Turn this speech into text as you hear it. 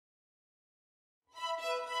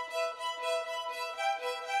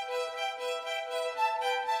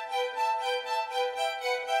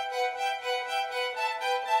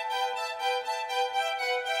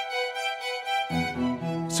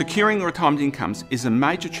Securing retirement incomes is a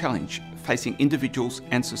major challenge facing individuals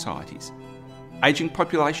and societies. Ageing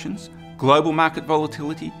populations, global market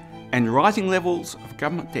volatility, and rising levels of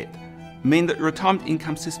government debt mean that retirement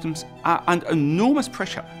income systems are under enormous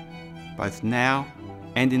pressure, both now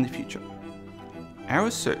and in the future. Our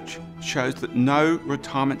research shows that no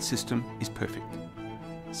retirement system is perfect.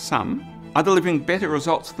 Some are delivering better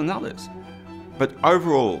results than others, but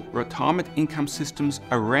overall, retirement income systems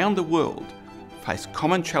around the world face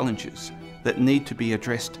common challenges that need to be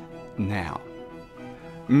addressed now.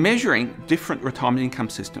 Measuring different retirement income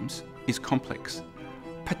systems is complex,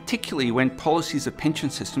 particularly when policies of pension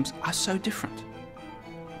systems are so different.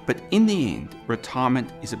 But in the end,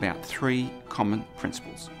 retirement is about three common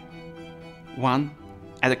principles. 1.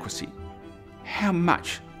 Adequacy. How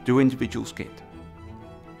much do individuals get?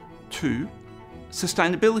 2.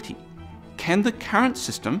 Sustainability. Can the current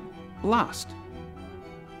system last?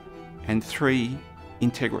 And 3.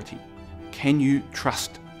 Integrity. Can you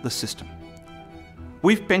trust the system?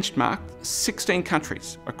 We've benchmarked 16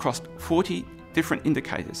 countries across 40 different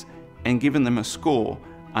indicators and given them a score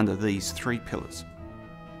under these three pillars.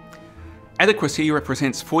 Adequacy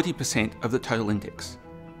represents 40% of the total index.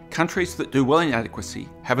 Countries that do well in adequacy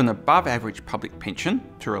have an above average public pension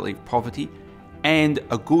to relieve poverty and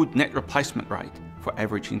a good net replacement rate for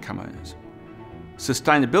average income earners.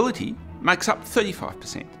 Sustainability makes up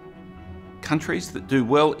 35%. Countries that do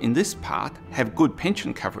well in this part have good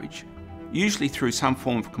pension coverage, usually through some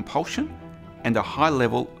form of compulsion and a high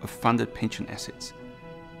level of funded pension assets.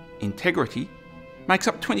 Integrity makes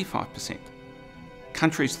up 25%.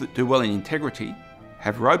 Countries that do well in integrity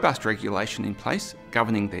have robust regulation in place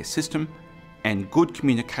governing their system and good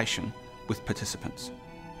communication with participants.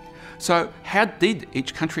 So how did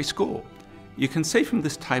each country score? You can see from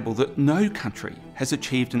this table that no country has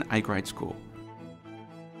achieved an A-grade score.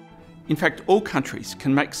 In fact, all countries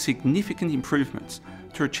can make significant improvements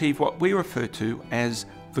to achieve what we refer to as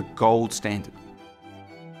the gold standard.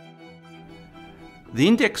 The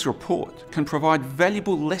index report can provide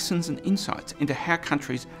valuable lessons and insights into how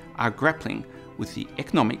countries are grappling with the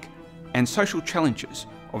economic and social challenges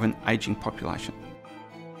of an ageing population.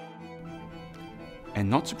 And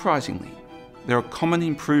not surprisingly, there are common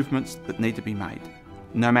improvements that need to be made,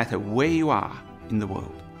 no matter where you are in the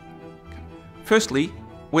world. Firstly,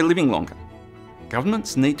 we're living longer.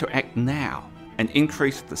 Governments need to act now and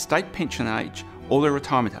increase the state pension age or the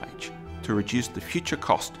retirement age to reduce the future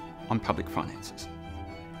cost on public finances.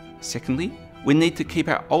 Secondly, we need to keep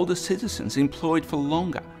our older citizens employed for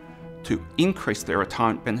longer to increase their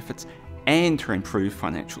retirement benefits and to improve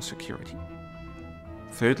financial security.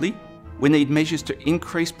 Thirdly, we need measures to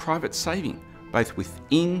increase private saving, both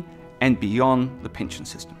within and beyond the pension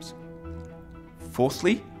systems.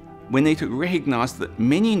 Fourthly, we need to recognise that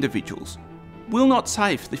many individuals will not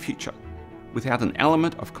save for the future without an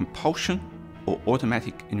element of compulsion or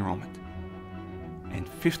automatic enrolment. And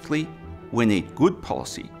fifthly, we need good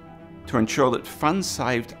policy to ensure that funds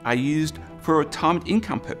saved are used for retirement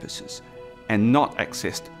income purposes and not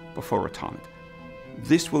accessed before retirement.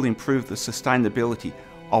 This will improve the sustainability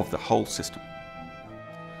of the whole system.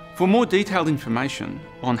 For more detailed information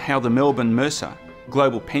on how the Melbourne Mercer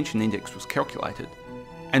Global Pension Index was calculated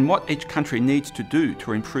and what each country needs to do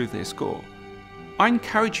to improve their score, I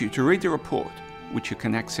encourage you to read the report, which you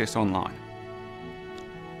can access online.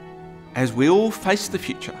 As we all face the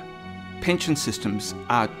future, pension systems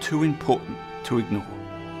are too important to ignore.